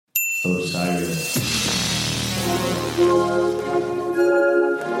Osiris.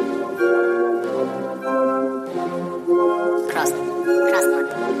 Cross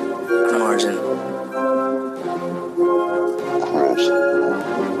margin.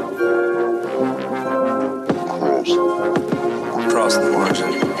 Cross the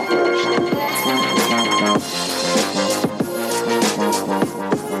margin.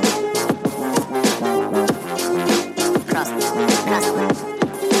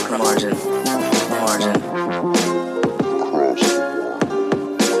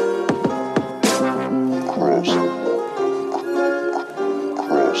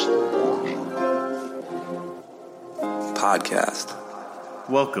 Podcast.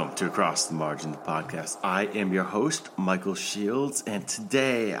 Welcome to Across the Margin, the podcast. I am your host, Michael Shields, and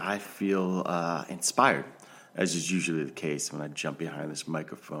today I feel inspired, as is usually the case when I jump behind this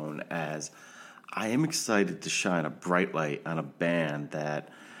microphone, as I am excited to shine a bright light on a band that,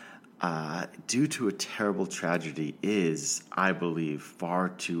 due to a terrible tragedy, is, I believe, far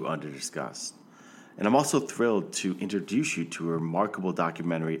too underdiscussed. And I'm also thrilled to introduce you to a remarkable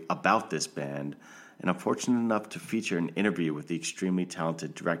documentary about this band, and I'm fortunate enough to feature an interview with the extremely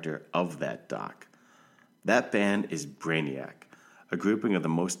talented director of that doc. That band is Brainiac, a grouping of the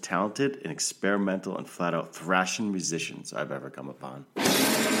most talented and experimental and flat-out thrashing musicians I've ever come upon.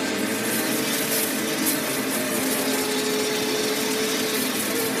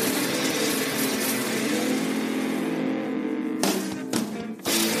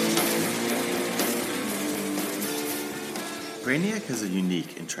 Brainiac has a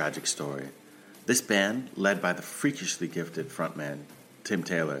unique and tragic story. This band, led by the freakishly gifted frontman, Tim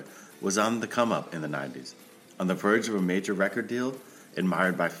Taylor, was on the come-up in the 90s, on the verge of a major record deal,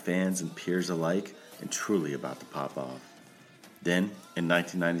 admired by fans and peers alike, and truly about to pop off. Then, in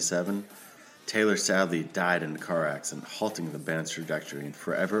 1997, Taylor sadly died in a car accident, halting the band's trajectory and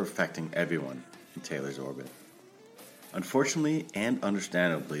forever affecting everyone in Taylor's orbit. Unfortunately and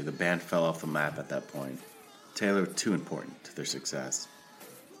understandably, the band fell off the map at that point. Taylor was too important to their success.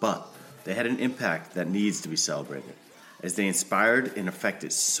 But they had an impact that needs to be celebrated, as they inspired and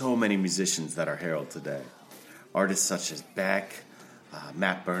affected so many musicians that are heralded today. Artists such as Beck,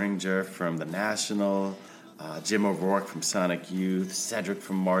 Matt Berninger from The National, Jim O'Rourke from Sonic Youth, Cedric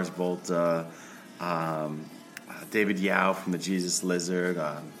from Mars Volta, David Yao from the Jesus Lizard.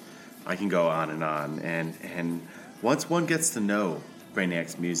 I can go on. And once one gets to know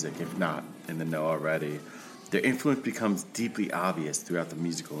Brainiac's music, if not in the know already, their influence becomes deeply obvious throughout the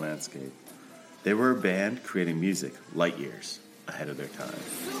musical landscape. They were a band creating music light years ahead of their time.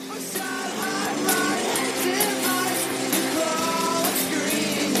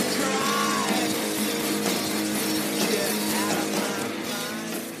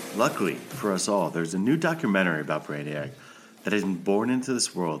 Luckily for us all, there's a new documentary about Brainiac that has been born into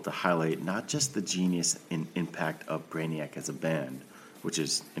this world to highlight not just the genius and impact of Brainiac as a band, which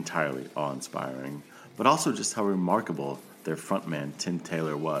is entirely awe-inspiring, but also just how remarkable their frontman, Tim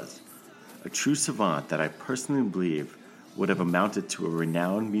Taylor, was. A true savant that I personally believe would have amounted to a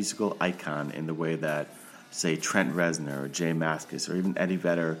renowned musical icon in the way that, say, Trent Reznor or Jay Mascis or even Eddie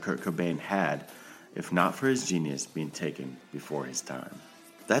Vedder or Kurt Cobain had, if not for his genius being taken before his time.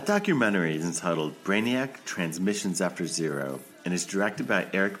 That documentary is entitled Brainiac: Transmissions After Zero and is directed by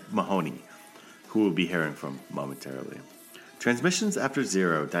Eric Mahoney, who we'll be hearing from momentarily. Transmissions After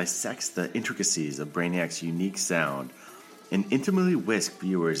Zero dissects the intricacies of Brainiac's unique sound and intimately whisk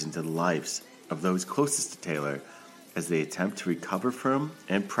viewers into the lives of those closest to Taylor as they attempt to recover from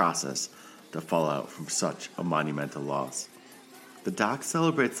and process the fallout from such a monumental loss. The doc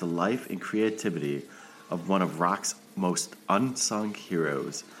celebrates the life and creativity of one of rock's most unsung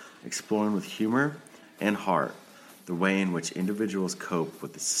heroes, exploring with humor and heart the way in which individuals cope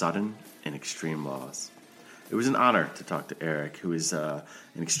with the sudden and extreme loss. It was an honor to talk to Eric, who is an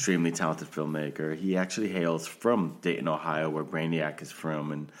extremely talented filmmaker. He actually hails from Dayton, Ohio, where Brainiac is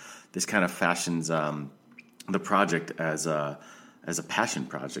from, and this kind of fashions the project as a passion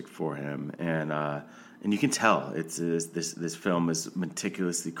project for him. And you can tell this film is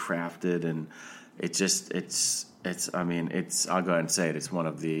meticulously crafted, and I'll go ahead and say it. It's one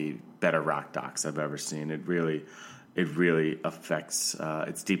of the better rock docs I've ever seen. It really affects,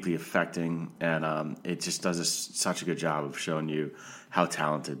 it's deeply affecting, and it just does such a good job of showing you how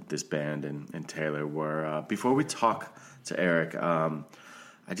talented this band and Taylor were. Before we talk to Eric,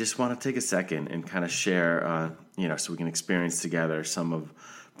 I just want to take a second and kind of share, so we can experience together some of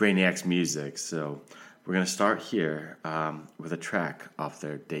Brainiac's music. So we're going to start here with a track off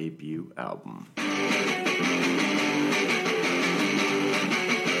their debut album.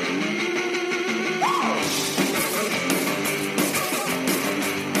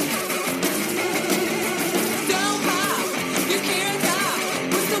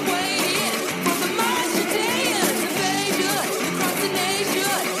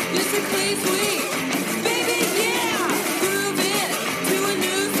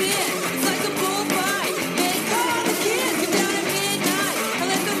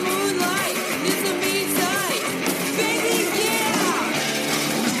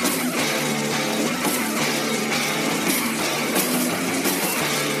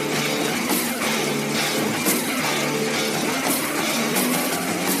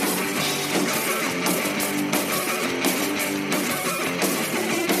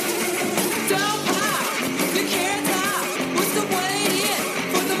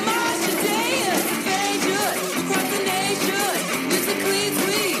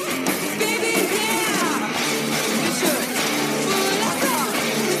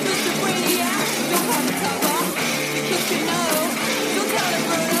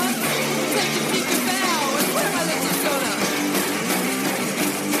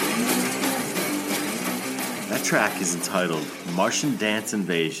 track is entitled Martian Dance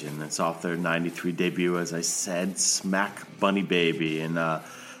Invasion. It's off their 93 debut, as I said, Smack Bunny Baby. And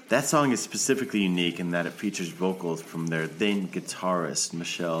that song is specifically unique in that it features vocals from their then guitarist,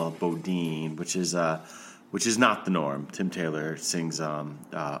 Michelle Bodine, which is not the norm. Tim Taylor sings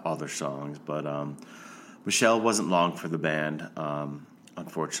all their songs, but Michelle wasn't long for the band,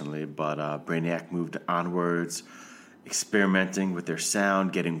 unfortunately, but Brainiac moved onwards, experimenting with their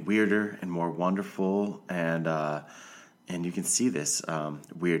sound, getting weirder and more wonderful, and you can see this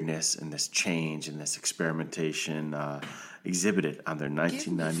weirdness and this change and this experimentation exhibited on their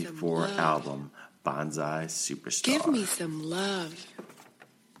 1994 album, Bonsai Superstar. Give me some love.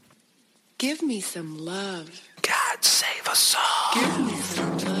 Give me some love. God save us all. Give me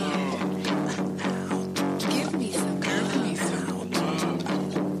some love. Give me some love. Give me some love.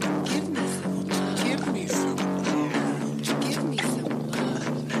 Give me some love. Give me some love.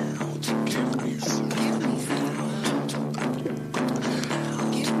 Give me some love. Give me some love.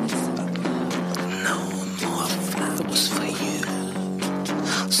 Give me some love. No more flowers for you.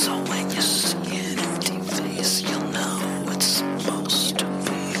 So when you see an empty face, you'll know it's supposed to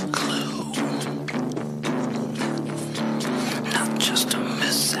be a clue. Not just a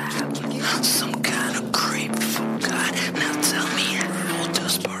mishap, some kind of creep forgot. Now tell me, how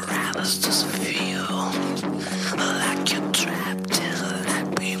does paralysis feel? Like you're trapped in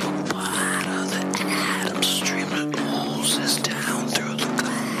that people part of the atom stream that oozes down through the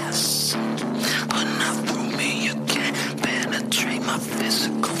glass. But not through me, you can't penetrate my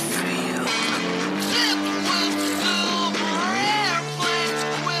physical field.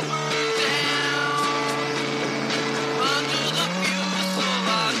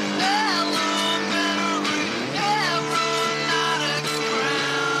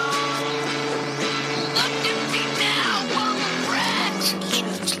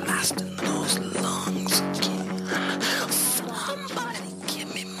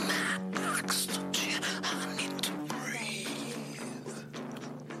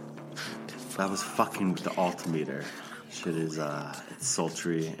 That was fucking with the altimeter. Shit is it's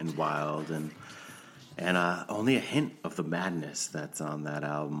sultry and wild and only a hint of the madness that's on that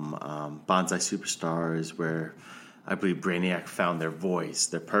album. Bonsai Superstar is where I believe Brainiac found their voice,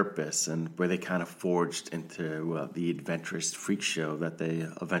 their purpose, and where they kind of forged into the adventurous freak show that they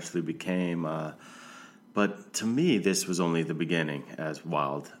eventually became. But to me, this was only the beginning, as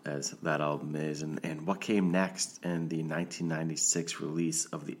wild as that album is. And what came next in the 1996 release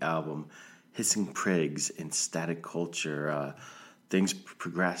of the album, Hissing Prigs in Static Culture, things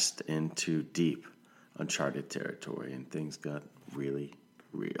progressed into deep, uncharted territory, and things got really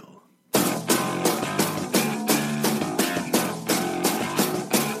real.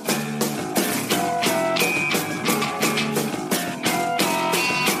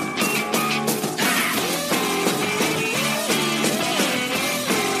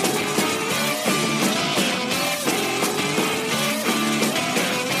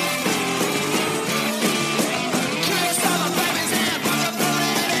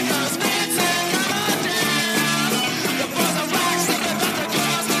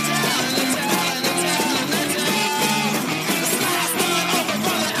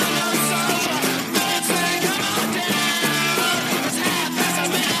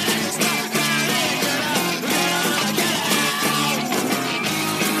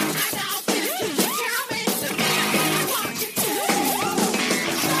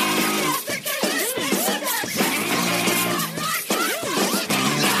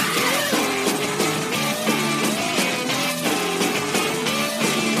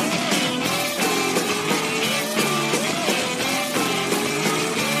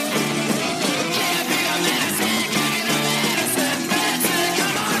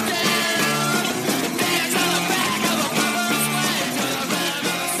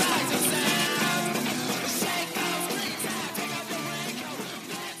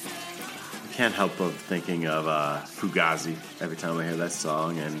 Can't help but thinking of Fugazi every time I hear that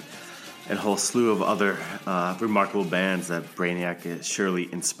song, and a whole slew of other remarkable bands that Brainiac surely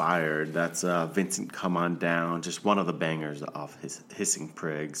inspired. That's Vincent Come On Down, just one of the bangers off his Hissing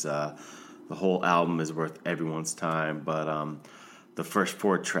Prigs. The whole album is worth everyone's time, but the first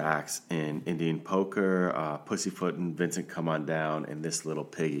 4 tracks in Indian Poker, Pussyfoot and Vincent Come On Down, and This Little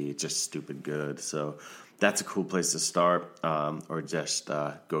Piggy, just stupid good. So that's a cool place to start, or just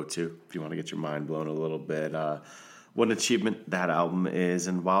go to if you want to get your mind blown a little bit. What an achievement that album is,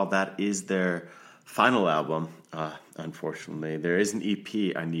 and while that is their final album, unfortunately, there is an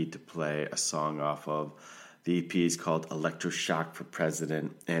EP I need to play a song off of. The EP is called Electroshock for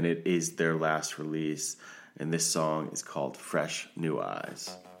President, and it is their last release, and this song is called Fresh New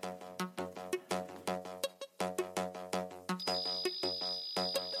Eyes.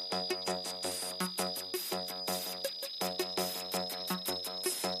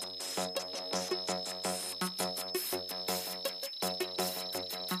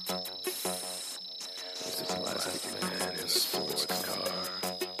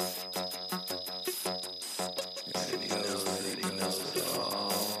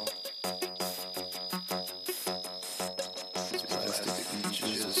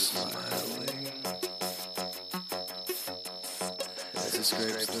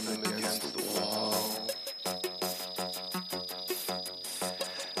 scrapes them against the wall.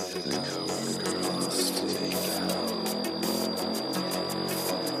 The cover girl stayed out.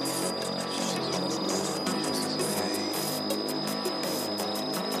 She's a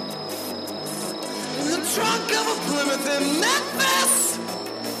in the trunk of a Plymouth in Memphis.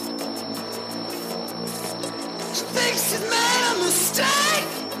 She thinks she's made a mistake.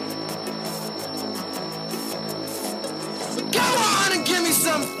 Go on and give me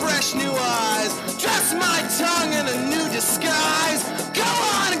some fresh new eyes. Dress my tongue in a new disguise. Go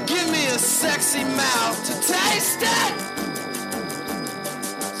on and give me a sexy mouth to taste it.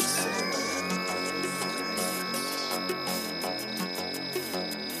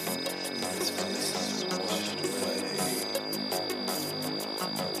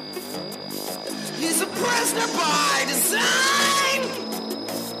 He's a prisoner by design.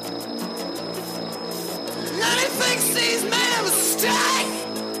 And he thinks he's made a mistake.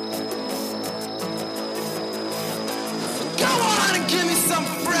 Go on and give me some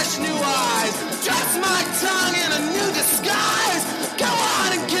fresh new eyes. Dress my tongue in a new disguise. Go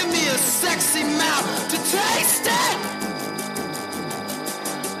on and give me a sexy mouth to taste it.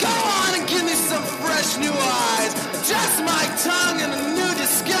 Go on and give me some fresh new eyes. Dress my tongue in a new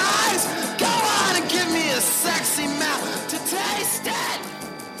disguise. Go on and give me a sexy mouth to taste it.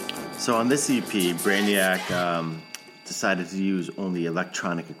 So on this EP, Brainiac decided to use only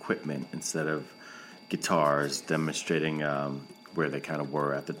electronic equipment instead of guitars, demonstrating where they kind of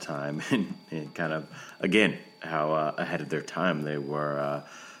were at the time and kind of, again, how ahead of their time they were.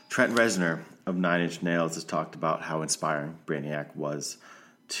 Trent Reznor of Nine Inch Nails has talked about how inspiring Brainiac was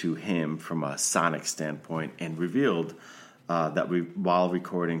to him from a sonic standpoint and revealed that while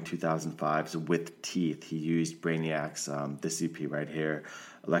recording 2005's With Teeth, he used Brainiac's, this EP right here,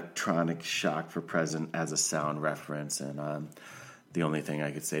 Electronic Shock for Present as a sound reference. And the only thing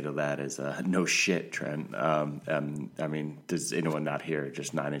I could say to that is no shit, Trent. I mean, does anyone not hear it?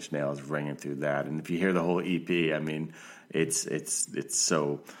 Just Nine Inch Nails ringing through that. And if you hear the whole EP, I mean, it's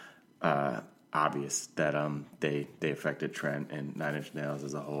so obvious that they affected Trent and Nine Inch Nails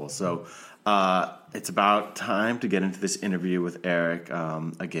as a whole. So it's about time to get into this interview with Eric.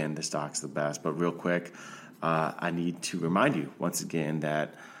 Again, the stock's the best, but real quick, I need to remind you once again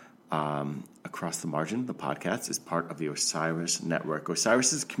that Across the Margin, the podcast, is part of the Osiris Network.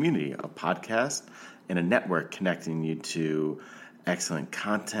 Osiris is a community, a podcast, and a network connecting you to excellent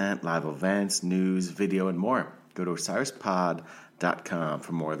content, live events, news, video, and more. Go to osirispod.com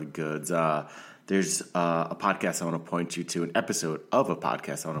for more of the goods. There's a podcast I want to point you to, an episode of a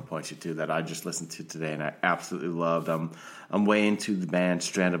podcast I want to point you to that I just listened to today and I absolutely loved. I'm way into the band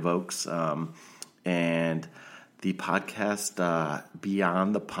Strand of Oaks, and the podcast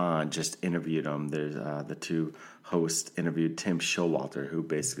Beyond the Pond just interviewed them. There's the two hosts interviewed Tim Showalter, who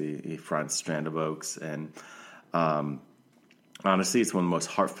basically he fronts Strand of Oaks, and honestly, it's one of the most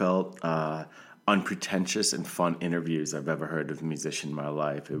heartfelt, unpretentious, and fun interviews I've ever heard of a musician in my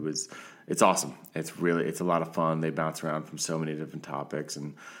life. It's awesome. It's a lot of fun. They bounce around from so many different topics,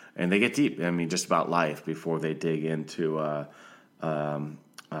 and they get deep. I mean, just about life before they dig into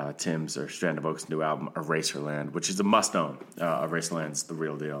Tim's or Strand of Oaks' new album, Eraserland, which is a must-own. Eraserland's the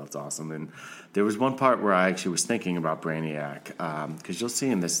real deal. It's awesome. And there was one part where I actually was thinking about Brainiac, because you'll see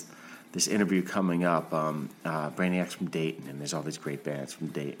in this interview coming up, Brainiac's from Dayton, and there's all these great bands from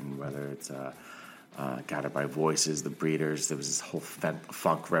Dayton, whether it's Guided by Voices, The Breeders. There was this whole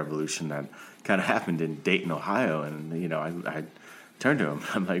funk revolution that kind of happened in Dayton, Ohio, and I turned to him.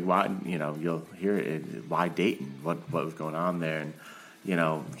 I'm like, why? You'll hear it. Why Dayton? What was going on there? And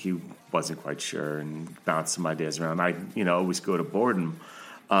he wasn't quite sure and bounced some ideas around. I always go to Borden.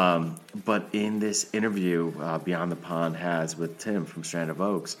 But in this interview Beyond the Pond has with Tim from Strand of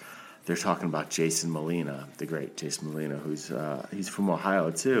Oaks, they're talking about Jason Molina, the great Jason Molina, who's he's from Ohio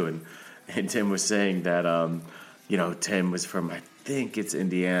too. And Tim was saying that, Tim was from, I think it's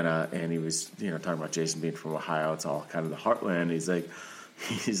Indiana, and he was, talking about Jason being from Ohio. It's all kind of the heartland. He's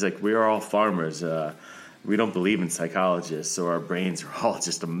like, we are all farmers. We don't believe in psychologists, so our brains are all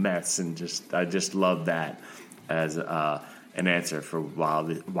just a mess. And I just love that as an answer for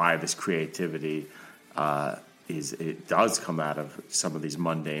why this creativity it does come out of some of these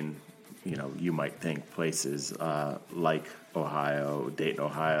mundane, you might think places like Ohio, Dayton,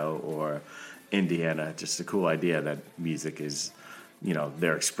 Ohio, or Indiana. Just a cool idea that music is,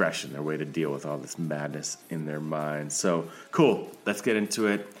 their expression, their way to deal with all this madness in their minds. So cool. Let's get into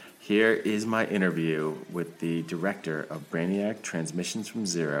it. Here is my interview with the director of Brainiac Transmissions from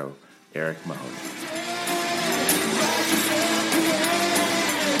Zero, Eric Mahoney.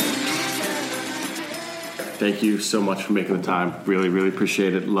 thank you so much for making the time. Really, really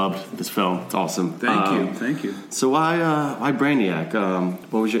appreciate it. Loved this film. It's awesome. Thank you. So why Brainiac?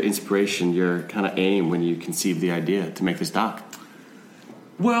 What was your inspiration, your kind of aim when you conceived the idea to make this doc?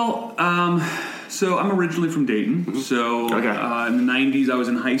 Well, so I'm originally from Dayton. Mm-hmm. So Okay. In the 90s, I was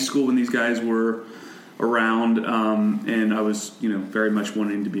in high school when these guys were around, and I was, very much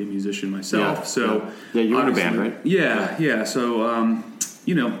wanting to be a musician myself. Yeah, so yeah, you were in a band, obviously- right? Yeah. So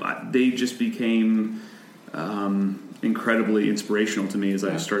they just became incredibly inspirational to me as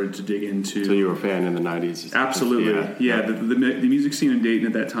I started to dig into. So you were a fan in the 90s? Absolutely, yeah. The music scene in Dayton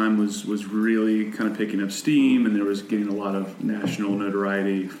at that time was really kind of picking up steam, and there was getting a lot of national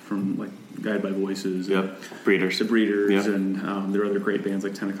notoriety from like Guided by Voices, and Breeders, the Breeders, Yep. and there are other great bands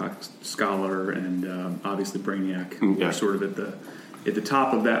like Ten O'Clock Scholar, and obviously Brainiac Yeah. were sort of at the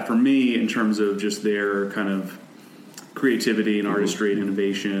top of that for me in terms of just their kind of creativity and artistry and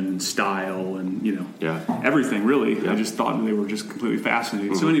innovation and style and everything really. Yeah. I just thought they were just completely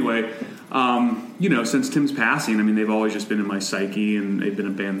fascinating. So anyway, since Tim's passing, I mean, they've always just been in my psyche, and they've been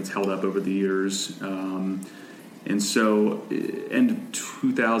a band that's held up over the years. And so, end of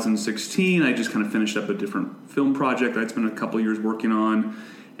 2016, I just kind of finished up a different film project I'd spent a couple years working on,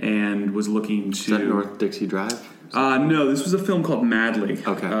 and was looking to. Is that North Dixie Drive? No, this was a film called Madly.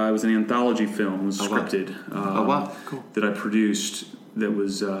 Okay. It was an anthology film. It was Oh, wow. scripted. Oh, wow. Cool. That I produced. That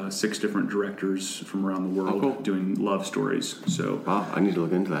was 6 different directors from around the world cool. doing love stories. So Wow, I need to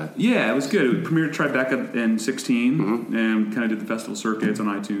look into that. yeah, it was good. It premiered at Tribeca in 16, and kind of did the festival circuits on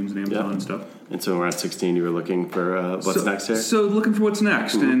iTunes and Amazon Yeah. and stuff. And so around 16, you were looking for what's next here? So looking for what's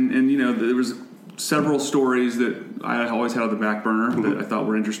next, and there was several stories that I always had on the back burner that I thought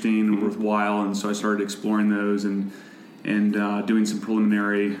were interesting and worthwhile, and so I started exploring those and doing some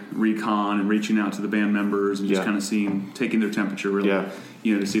preliminary recon and reaching out to the band members and just Yeah. kind of taking their temperature really, Yeah.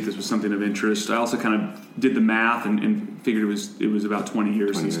 to see if this was something of interest. I also kind of did the math and figured it was about 20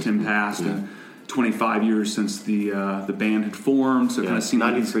 years 20 since years. Tim passed Yeah. and 25 years since the band had formed. So it kind of seemed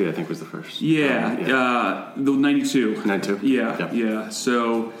 93, I think, was the first. the 92. 92? Yeah.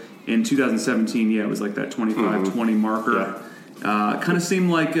 So in 2017, it was like that 25-20 marker. Kind of seemed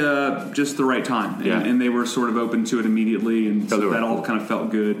like just the right time. And they were sort of open to it immediately, and so that all kind of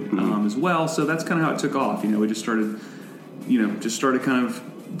felt good as well. So that's kind of how it took off. We just started kind of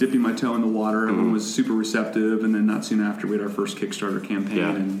dipping my toe in the water. Everyone was super receptive, and then not soon after, we had our first Kickstarter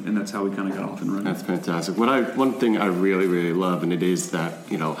campaign, and that's how we kind of got off and running. That's fantastic. One thing I really, really love, and it is that,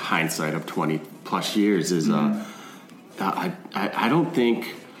 hindsight of 20 plus years, is I don't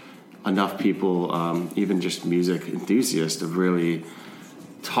think enough people, even just music enthusiasts, have really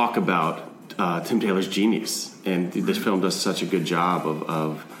talk about Tim Taylor's genius. And this film does such a good job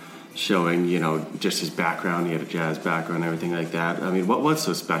of showing, just his background. He had a jazz background and everything like that. I mean, what was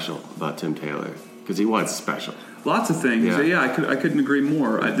so special about Tim Taylor? Because he was special. Lots of things. Yeah. I couldn't agree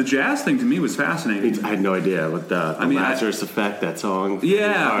more. The jazz thing to me was fascinating. I had no idea what the Lazarus Effect, that song.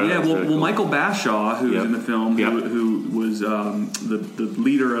 Yeah. Really Well, cool. Michael Bashaw, who was in the film, Yep. who was the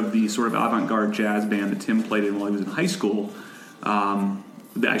leader of the sort of avant-garde jazz band that Tim played in while he was in high school.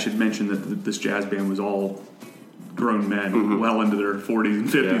 I should mention that this jazz band was all grown men, well into their 40s and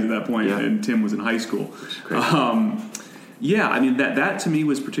 50s at that point, and Tim was in high school. That to me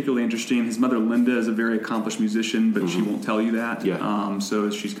was particularly interesting. His mother, Linda, is a very accomplished musician, but she won't tell you that. Yeah. So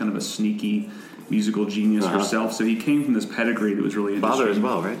she's kind of a sneaky musical genius herself. So he came from this pedigree that was really interesting. Father as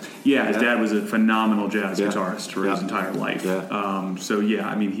well, right? Yeah, his dad was a phenomenal jazz guitarist for his entire life. Yeah.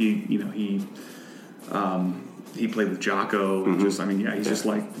 He played with Jocko. And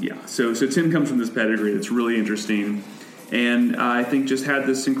So Tim comes from this pedigree that's really interesting. And I think just had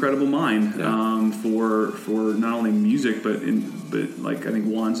this incredible mind for not only music, but like I think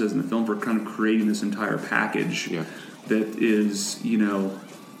Juan says in the film, for kind of creating this entire package that is,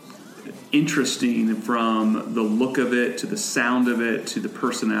 interesting from the look of it to the sound of it to the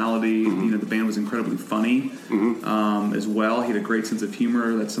personality. The band was incredibly funny as well. He had a great sense of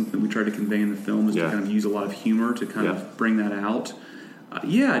humor. That's something we tried to convey in the film, is to kind of use a lot of humor to kind of bring that out.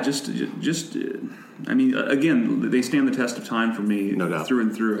 Again, they stand the test of time for me, No doubt. through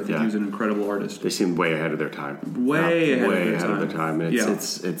and through. I think he was an incredible artist. They seem way ahead of their time. Way ahead of their time.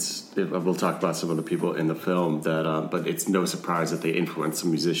 And we'll talk about some of the people in the film but it's no surprise that they influence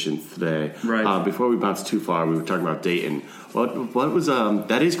some musicians today. Right. Before we bounce too far, we were talking about Dayton. What was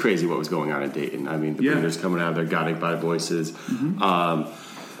that is crazy what was going on in Dayton. I mean, the Breeders coming out, they're guided by voices.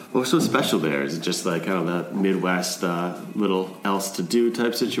 What was so special there? Is it just like kind of the Midwest little else to do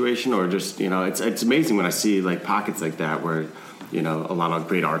type situation, or just it's amazing when I see like pockets like that where a lot of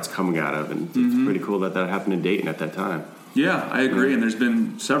great art's coming out of, and it's pretty cool that happened in Dayton at that time. Yeah, I agree. And there's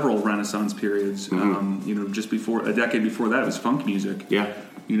been several Renaissance periods. Just before a decade before that, it was funk music. Yeah.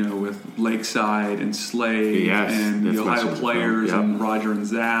 With Lakeside and Slade and the Ohio Players and Roger and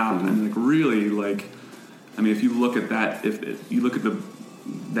Zapp and really if you look at that, if you look at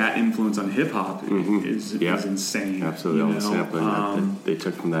that influence on hip hop is insane. Absolutely, all the sampling that they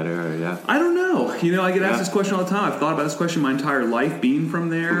took from that era. Yeah, I don't know. I get asked this question all the time. I've thought about this question my entire life, being from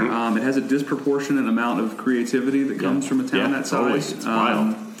there. It has a disproportionate amount of creativity that comes from a town that size. It's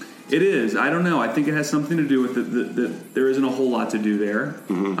wild. It is. I don't know. I think it has something to do with that there isn't a whole lot to do there.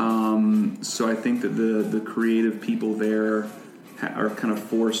 So I think that the creative people there are kind of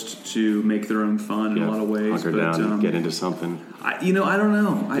forced to make their own fun in a lot of ways. Hunker down and get into something. I don't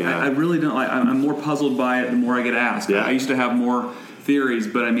know. I really don't. I'm more puzzled by it the more I get asked. Yeah. I used to have more theories,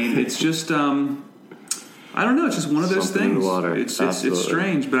 but it's just I don't know. It's just one of those something things. In the water. It's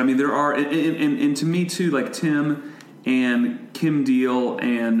strange, but there are and to me too, like Tim and Kim Deal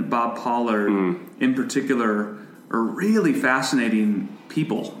and Bob Pollard in particular are really fascinating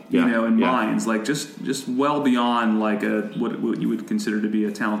people, in minds, like just well beyond like what you would consider to be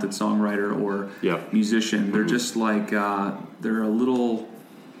a talented songwriter or musician. They're just like they're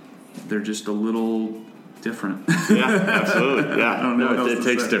just a little different. Yeah, absolutely. Yeah, I don't know. It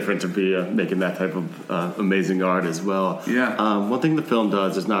takes different to be making that type of amazing art as well. Yeah. One thing the film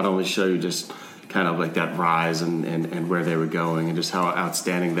does is not only show you just kind of like that rise and where they were going and just how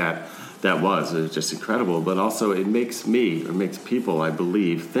outstanding that was. It was just incredible, but also it makes people, I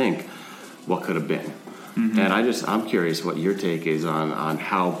believe, think what could have been. And I'm curious what your take is on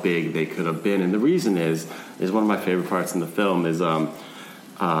how big they could have been. And the reason is one of my favorite parts in the film is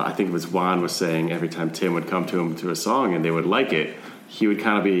I think it was Juan was saying every time Tim would come to him to a song and they would like it, he would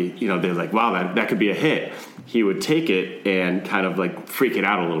kind of be, they're like, wow, that could be a hit. He would take it and kind of like freak it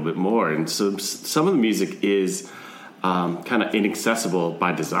out a little bit more. And so some of the music is kind of inaccessible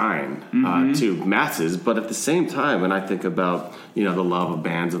by design to masses, but at the same time, when I think about the love of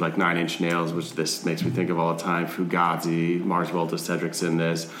bands like Nine Inch Nails, which this makes me think of all the time, Fugazi, Mars Volta, Cedric's in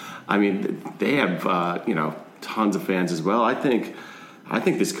this. I mean, they have tons of fans as well. I think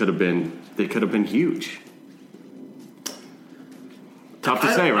this could have been huge. Tough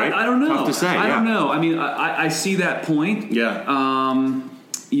to say, right? I don't know. Tough to say. I don't know. I mean, I see that point. Yeah.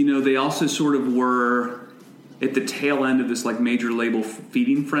 They also sort of were at the tail end of this like major label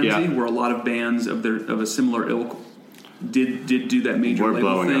feeding frenzy, where a lot of bands of a similar ilk did do that major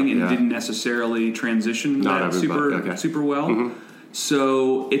label thing and didn't necessarily transition super well.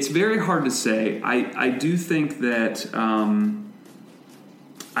 So it's very hard to say. I do think that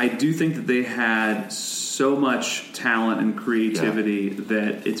they had so much talent and creativity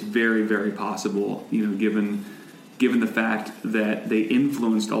that it's very, very possible, given the fact that they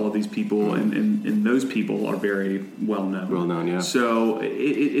influenced all of these people and those people are very well known. Well known, yeah. So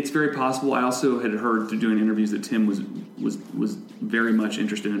it's very possible. I also had heard through doing interviews that Tim was very much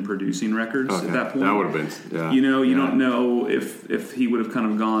interested in producing records at that point. That would have been, yeah. You don't know if he would have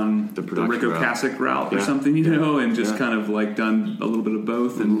kind of gone the Rick Ocasek route or something, and just kind of like done a little bit of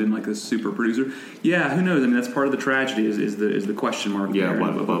both and been like a super producer. Yeah, who knows? I mean, that's part of the tragedy is the question mark there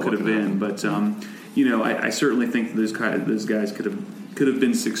of what could have been. But I certainly think those guys could have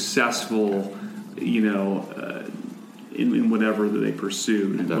been successful, in whatever that they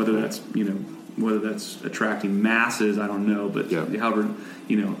pursued, Definitely. whether that's attracting masses, I don't know, but however,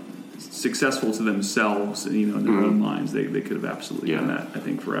 successful to themselves, in their own minds, they could have absolutely done that, I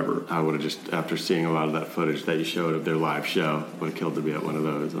think, forever. I would have just, after seeing a lot of that footage that you showed of their live show, would have killed to be at one of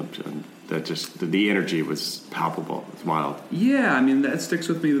those. That just, the energy was palpable. It's wild. Yeah, I mean, that sticks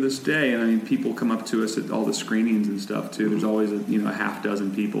with me to this day. And I mean, people come up to us at all the screenings and stuff, too. There's always a half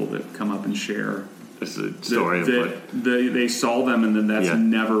dozen people that come up and share. It's a story they saw them, and then that's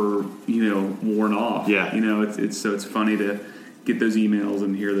never, worn off. Yeah. It's funny to get those emails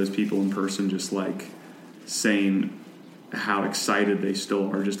and hear those people in person just like saying how excited they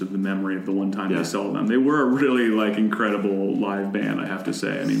still are just at the memory of the one time they saw them. They were a really like incredible live band, I have to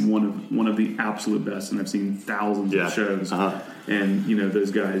say. I mean, one of the absolute best, and I've seen thousands of shows. And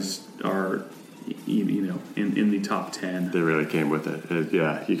those guys are in the top 10. They really came with it.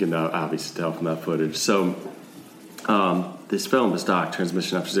 You can obviously tell from that footage. So this film, this doc,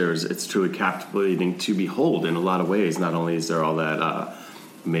 Transmission After Zero, it's truly captivating to behold in a lot of ways. Not only is there all that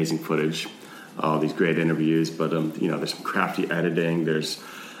amazing footage, all these great interviews, but there's some crafty editing, there's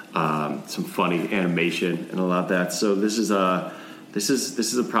some funny animation and a lot of that. So this is this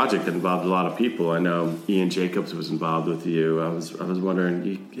is a project that involved a lot of people. I know Ian Jacobs was involved with you. I was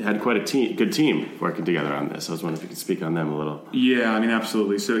wondering, you had quite a good team working together on this. I was wondering if you could speak on them a little. Yeah, I mean,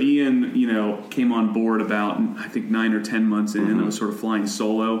 absolutely. So Ian, came on board about, I think, 9 or 10 months in. I was sort of flying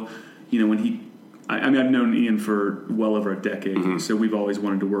solo. When I've known Ian for well over a decade, so we've always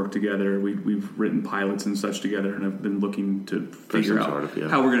wanted to work together. We've written pilots and such together, and I've been looking to figure out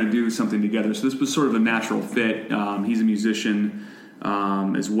how we're going to do something together. So this was sort of a natural fit. He's a musician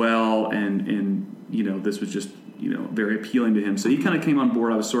as well, and this was just very appealing to him. So he kind of came on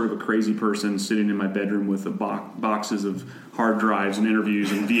board. I was sort of a crazy person sitting in my bedroom with boxes of hard drives and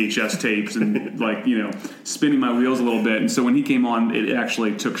interviews and VHS tapes and spinning my wheels a little bit. And so when he came on, it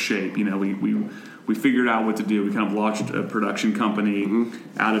actually took shape. We figured out what to do. We kind of launched a production company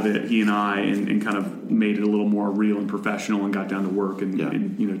out of it, he and I, and kind of made it a little more real and professional, and got down to work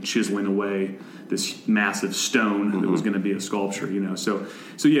and chiseling away this massive stone that was going to be a sculpture. So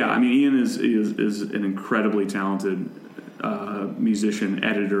yeah. I mean, Ian is an incredibly talented musician,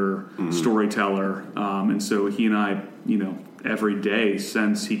 editor, storyteller, and so he and I, every day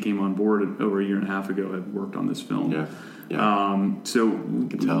since he came on board over a year and a half ago, have worked on this film. Yeah. So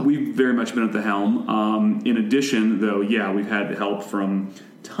we've very much been at the helm. In addition, though, we've had help from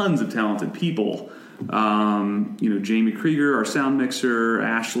tons of talented people. Jamie Krieger, our sound mixer,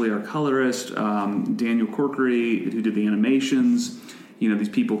 Ashley, our colorist, Daniel Corkery, who did the animations. These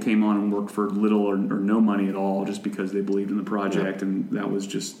people came on and worked for little or no money at all, just because they believed in the project, and that was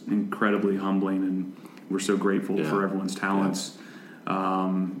just incredibly humbling. And we're so grateful for everyone's talents.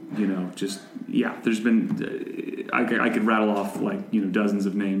 There's been, I could rattle off dozens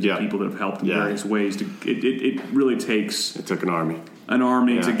of names of people that have helped in various ways. It really takes. It took an army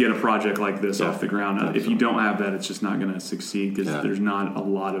to get a project like this off the ground. Absolutely. If you don't have that, it's just not going to succeed, because there's not a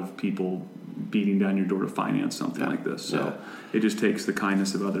lot of people beating down your door to finance something like this. So it just takes the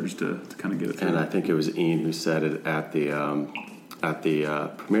kindness of others to kind of get it through. And I think it was Ian who said it at the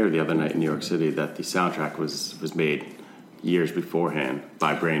premiere the other night in New York City, that the soundtrack was made years beforehand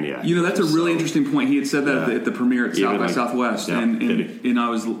by Brainiac. That's a really interesting point. He had said that at the premiere at South by Southwest, and I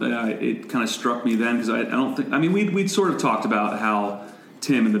was it kind of struck me then, because I don't think, we'd sort of talked about how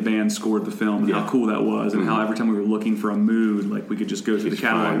Tim and the band scored the film and how cool that was, and how every time we were looking for a mood, we could just go through the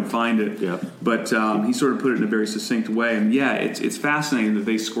catalog and find it. Yeah. But he sort of put it in a very succinct way, and it's fascinating that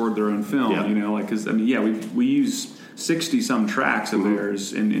they scored their own film. Because we use 60-some tracks of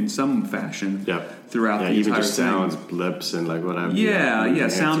theirs in some fashion throughout the entire even just thing. Sounds, blips, and whatever.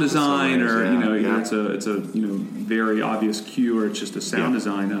 Sound design, or it's a very obvious cue, or it's just a sound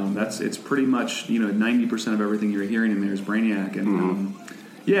design. It's pretty much 90% of everything you're hearing in there is Brainiac, and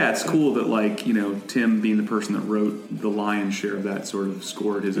it's cool that Tim, being the person that wrote the lion's share of that, sort of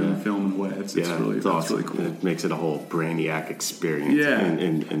scored his own film in a way. It's awesome. Really cool. It makes it a whole Brainiac experience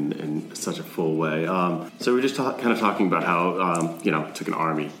in such a full way. So we're just kind of talking about how it took an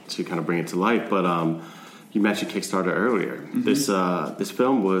army to kind of bring it to life, but you mentioned Kickstarter earlier. This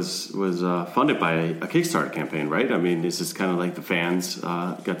film was funded by a Kickstarter campaign, right? I mean, this is kind of like the fans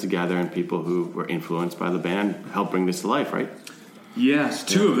got together, and people who were influenced by the band helped bring this to life, right? Yes,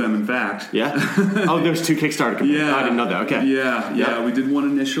 two of them, in fact. Yeah? Oh, there's two Kickstarter campaigns. I didn't know that. Okay. Yeah. We did one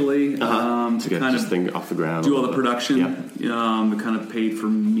initially to get kind this of thing off the ground. Do all the production. That kind of paid for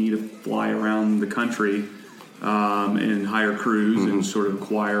me to fly around the country and hire crews and sort of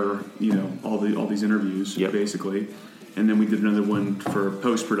acquire, all these interviews, basically. And then we did another one for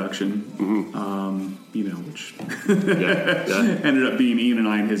post-production, which ended up being Ian and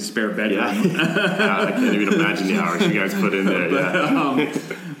I in his spare bedroom. I can't even imagine the hours you guys put in there.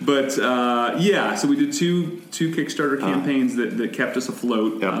 So we did two Kickstarter campaigns that kept us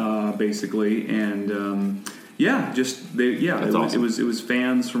afloat, basically, and awesome. It was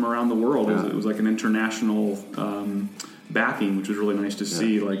fans from around the world. It was like an international backing, which was really nice to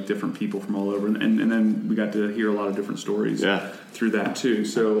see, different people from all over, and then we got to hear a lot of different stories through that too.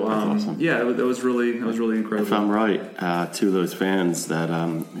 So awesome. That was really incredible. If I'm right, two of those fans that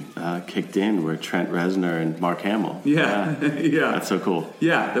kicked in were Trent Reznor and Mark Hamill. That's so cool.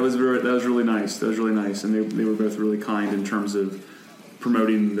 That was really nice. And they were both really kind in terms of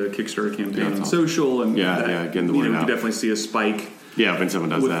promoting the Kickstarter campaign on social, and getting the word out. You could definitely see a spike. When someone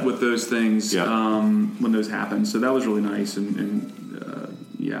does that with those things, when those happen. So that was really nice, and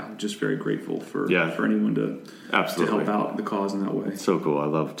just very grateful for anyone to help out the cause in that way. So cool. I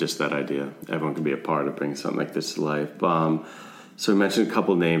love just that idea. Everyone can be a part of bringing something like this to life. So we mentioned a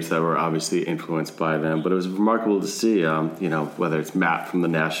couple names that were obviously influenced by them, but it was remarkable to see, whether it's Matt from The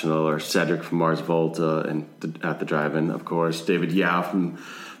National or Cedric from Mars Volta and at the Drive-In, of course, David Yao from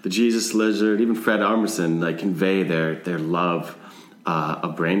The Jesus Lizard, even Fred Armisen, convey their love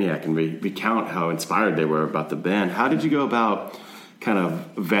of Brainiac and recount how inspired they were about the band. How did you go about kind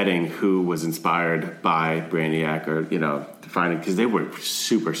of vetting who was inspired by Brainiac, or defining, because they were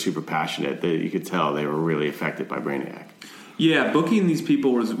super, super passionate. You could tell they were really affected by Brainiac. Yeah, booking these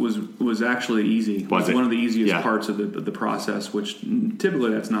people was actually easy. Was it? One of the easiest parts of the process, which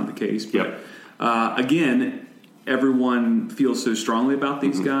typically that's not the case. But again, everyone feels so strongly about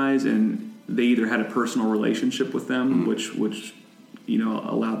these guys, and they either had a personal relationship with them, which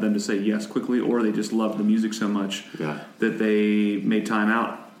allowed them to say yes quickly, or they just loved the music so much that they made time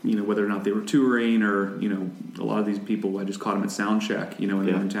out. Whether or not they were touring, or a lot of these people, I just caught them at sound check. When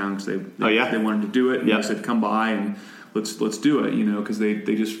they were in town, because they wanted to do it, and they said, "Come by and let's do it." Because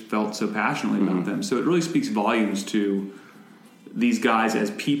they just felt so passionately about them. So it really speaks volumes to these guys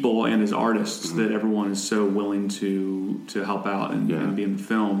as people and as artists that everyone is so willing to help out and be in the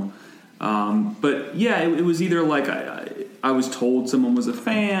film. But it was either like I was told someone was a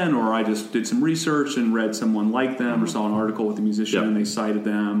fan, or I just did some research and read someone liked them, or saw an article with a musician and they cited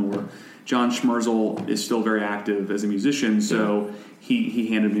them. Or John Schmerzel is still very active as a musician, so he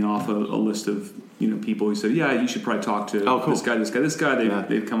handed me off a list of people. He said, you should probably talk to this guy.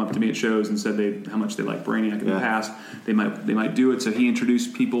 They've come up to me at shows and said how much they like Brainiac in the past. They might do it. So he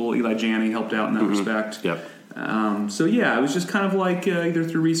introduced people. Eli Janney helped out in that respect. Yep. It was just kind of like either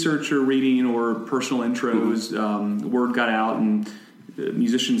through research or reading or personal intros. Word got out, and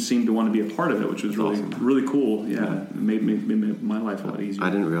musicians seemed to want to be a part of it, which was really really cool. It made my life a lot easier. I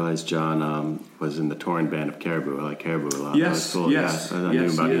didn't realize John was in the touring band of Caribou. I like Caribou a lot. Yes, cool. yes. I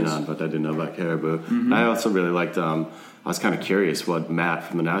knew about Enon, but I didn't know about Caribou. Mm-hmm. I also really liked. I was kind of curious what Matt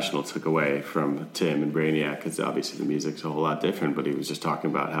from The National took away from Tim and Brainiac, because obviously the music's a whole lot different, but he was just talking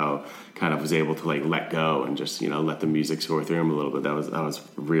about how kind of was able to let go and just let the music soar through him a little bit. That was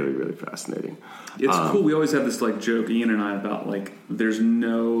really, really fascinating. It's cool. We always have this joke, Ian and I, about there's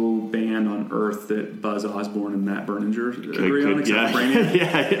no band on earth that Buzz Osborne and Matt Berninger agree on except Brainiac.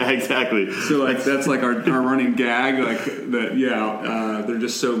 yeah, exactly. So that's our running gag, they're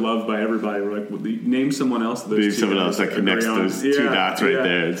just so loved by everybody. We're name someone else. Someone else that connects those two dots right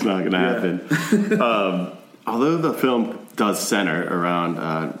there. It's not going to happen. Although the film does center around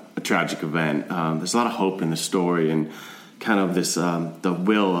a tragic event, there's a lot of hope in the story, and kind of this the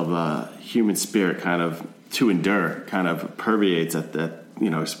will of a human spirit kind of to endure kind of permeates at that,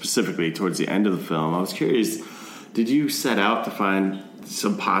 specifically towards the end of the film. I was curious, did you set out to find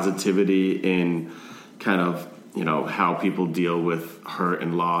some positivity in kind of how people deal with hurt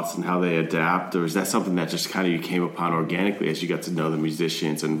and loss and how they adapt, or is that something that just kind of you came upon organically as you got to know the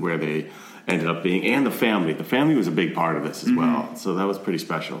musicians and where they ended up being, and the family? The family was a big part of this as well, so that was pretty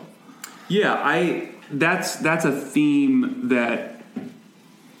special. That's a theme that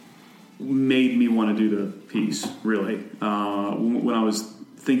made me want to do the piece, really. When I was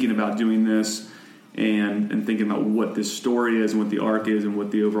thinking about doing this and thinking about what this story is and what the arc is and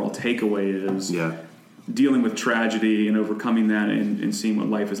what the overall takeaway is, dealing with tragedy and overcoming that and seeing what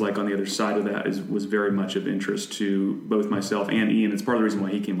life is like on the other side of that was very much of interest to both myself and Ian. It's part of the reason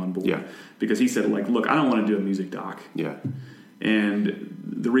why he came on board, because he said, look, I don't want to do a music doc. And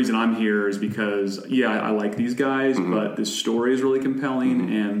the reason I'm here is because, I like these guys, but this story is really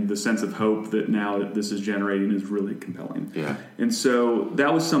compelling, and the sense of hope that now this is generating is really compelling. And so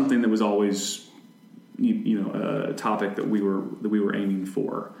that was something that was always, a topic that we were aiming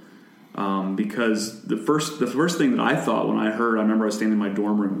for. Because the first thing that I thought when I remember I was standing in my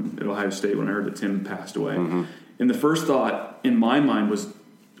dorm room at Ohio State when I heard that Tim passed away, and the first thought in my mind was,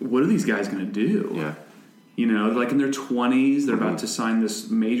 what are these guys going to do? They're in their 20s. They're about to sign this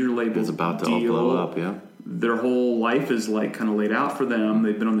major label deal. It's about to all blow up, Their whole life is kind of laid out for them.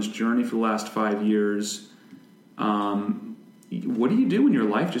 They've been on this journey for the last 5 years. What do you do when your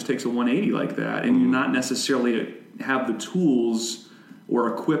life just takes a 180 like that, and you're not necessarily have the tools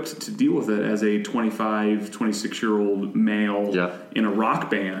or equipped to deal with it as a 25, 26-year-old male in a rock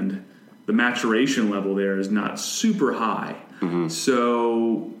band? The maturation level there is not super high.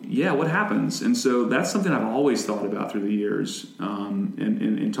 So, what happens? And so that's something I've always thought about through the years.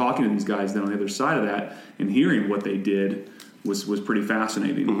 And talking to these guys then on the other side of that and hearing what they did was pretty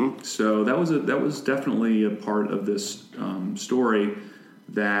fascinating. So that was definitely a part of this story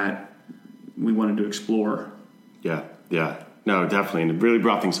that we wanted to explore. No, definitely. And it really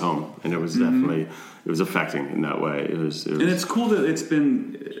brought things home. And it was definitely, it was affecting in that way. It was. And it's cool that it's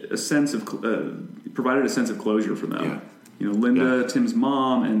been a sense of, provided a sense of closure for them. Linda, Tim's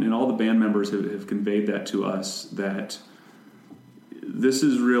mom, and all the band members have conveyed that to us, that this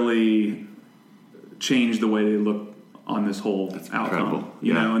has really changed the way they look on this whole outcome. Incredible.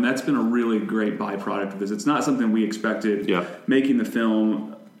 You know, and that's been a really great byproduct of this. It's not something we expected making the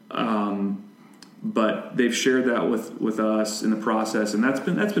film, but they've shared that with us in the process, and that's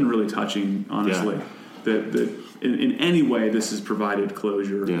been really touching, honestly. That in any way this has provided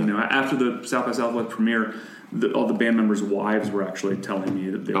closure. You know, after the South by Southwest premiere, all the band members' wives were actually telling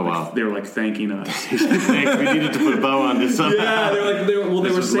me that they were like thanking us. Thanks, we needed to put a bow on this somehow. Yeah, they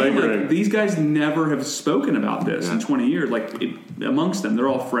were saying like these guys never have spoken about this in 20 years. Like amongst them, they're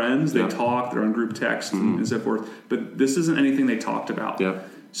all friends. They talk. They're on group text and so forth. But this isn't anything they talked about.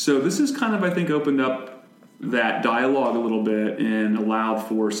 So this has kind of, I think, opened up that dialogue a little bit and allowed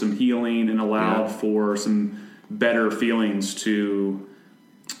for some healing and allowed for some better feelings to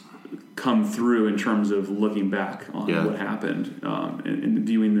come through in terms of looking back on what happened and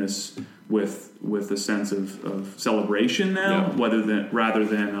viewing this with a sense of celebration now, rather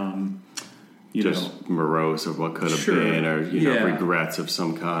than just morose of what could have been, or regrets of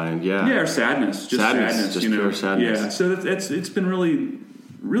some kind, or sadness, just sadness, just pure sadness. So it's been really,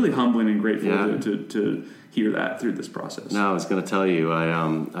 really humbling and grateful to hear that through this process. No, I was going to tell you,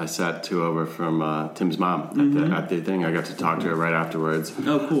 I sat two over from Tim's mom at the thing. I got to talk to her right afterwards.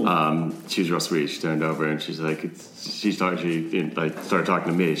 Oh, cool. She was real sweet. She turned over and she's like, she started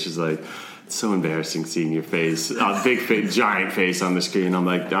talking to me. She's like, it's so embarrassing seeing your face, big face, giant face on the screen. I'm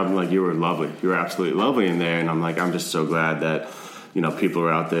like, you were lovely. You were absolutely lovely in there. And I'm like, I'm just so glad that, you know, people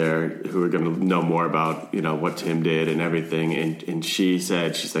are out there who are going to know more about, you know, what Tim did and everything. And she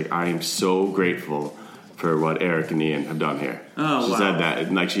said, she's like, I am so grateful for what Eric and Ian have done here. She said that,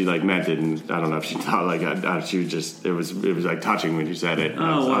 and like she like meant it, and I don't know if she thought like she was just it was like touching when she said it.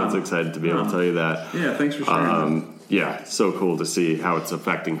 I was excited to be able to tell you that. Yeah, thanks for sharing. Yeah, so cool to see how it's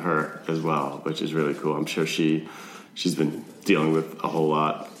affecting her as well, which is really cool. I'm sure she's been dealing with a whole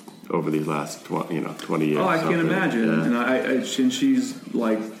lot over these last 20 years. Oh, I can't imagine. And and she's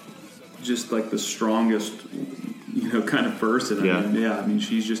like just like the strongest, kind of person. I mean,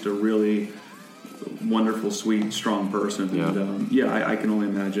 she's just a really wonderful, sweet, strong person. Yeah. And, I can only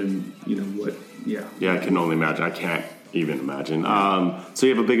imagine, what. Yeah. Yeah, I can only imagine. I can't even imagine. So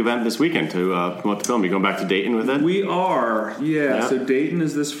you have a big event this weekend to promote the film. Are you going back to Dayton with it? We are, yeah. So Dayton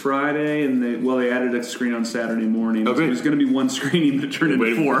is this Friday, and they added a screen on Saturday morning. Oh, great. There's going to be one screening, but it turned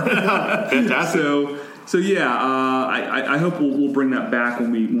into 4. Fantastic. So I hope we'll bring that back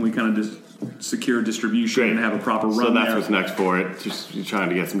when we kind of just secure distribution and have a proper run. So that's what's next for it. Just you're trying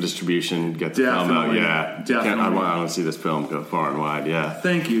to get some distribution, get the film out. Yeah, definitely. I want to see this film go far and wide. Yeah.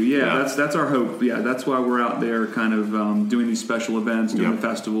 Thank you. Yeah, that's our hope. Yeah, that's why we're out there, kind of doing these special events, doing the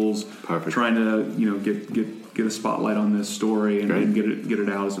festivals, trying to get a spotlight on this story and get it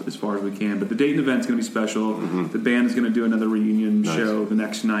out as far as we can. But the Dayton event's going to be special. Mm-hmm. The band is going to do another reunion show the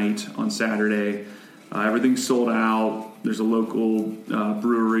next night on Saturday. Everything's sold out. There's a local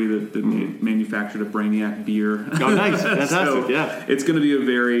brewery that manufactured a Brainiac beer. Oh, nice. Fantastic, so it's going to be a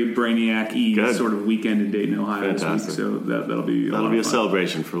very Brainiac-y sort of weekend in Dayton, Ohio this week. So that'll be a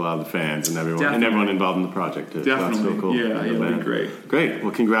celebration for a lot of the fans and everyone involved in the project. Definitely. So that's so cool. Yeah, it'll be great. Great.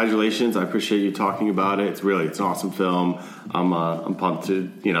 Well, congratulations. I appreciate you talking about it. It's an awesome film. I'm pumped to,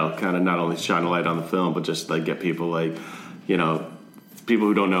 kind of not only shine a light on the film, but just like get people people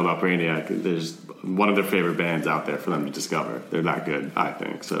who don't know about Brainiac, there's one of their favorite bands out there for them to discover. They're that good, I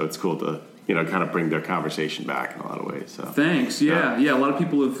think. So it's cool to, kind of bring their conversation back in a lot of ways. So thanks. Yeah. A lot of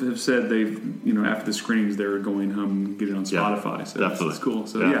people have said they've, after the screenings, they're going home and get it on Spotify. Yeah, so definitely. It's cool.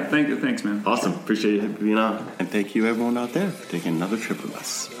 So thanks, man. Awesome. Appreciate you being on. And thank you, everyone out there, for taking another trip with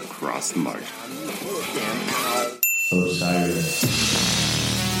us across the margin. Osiris.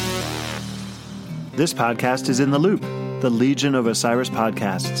 This podcast is In the Loop, the Legion of Osiris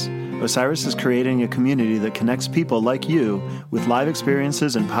podcasts. Osiris is creating a community that connects people like you with live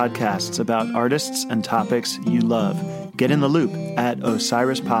experiences and podcasts about artists and topics you love. Get in the loop at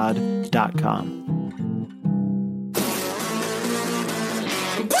osirispod.com.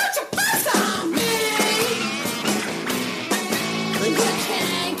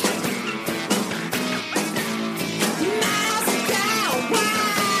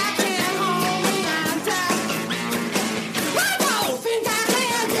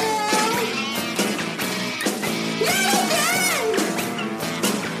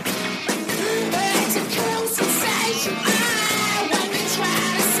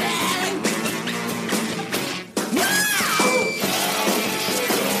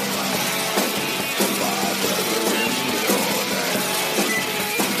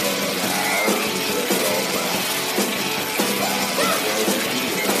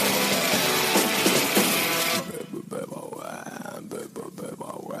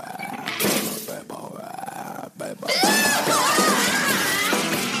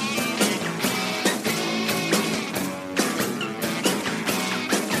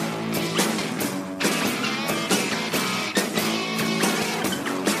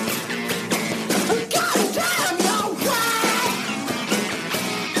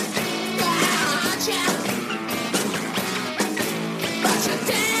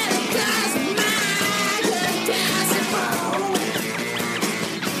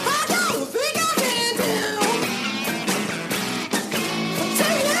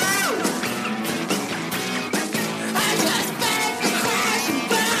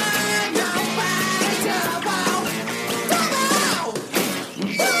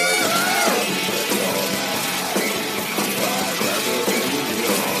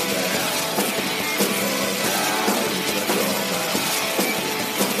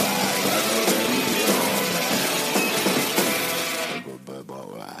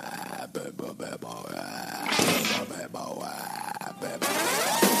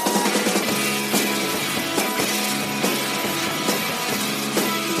 Baby.